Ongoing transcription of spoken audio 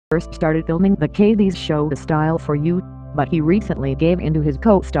first started filming the KD's show The Style for You, but he recently gave in to his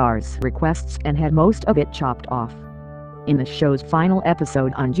co-stars' requests and had most of it chopped off. In the show's final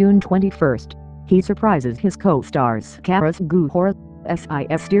episode on June 21st, he surprises his co-stars Kara's Goo Hara,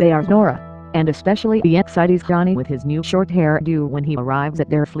 SISTAR Nora, and especially the EXID's Hani with his new short hairdo when he arrives at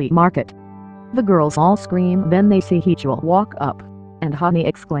their flea market. The girls all scream, then they see Heechul walk up, and Hani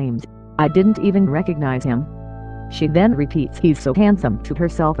exclaims, "I didn't even recognize him." She then repeats he's so handsome to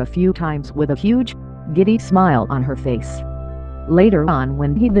herself a few times with a huge, giddy smile on her face. Later on,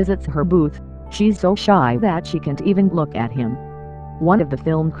 when he visits her booth, she's so shy that she can't even look at him. One of the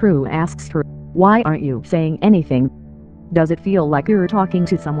film crew asks her, "Why aren't you saying anything? Does it feel like you're talking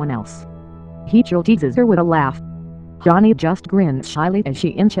to someone else?" Heechul teases her with a laugh. Hani just grins shyly as she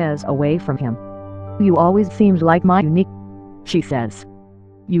inches away from him. "You always seemed like my unique," she says.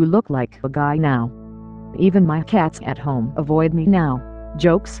 "You look like a guy now. Even my cats at home avoid me now,"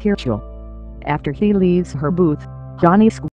 jokes Heechul. After he leaves her booth, Hani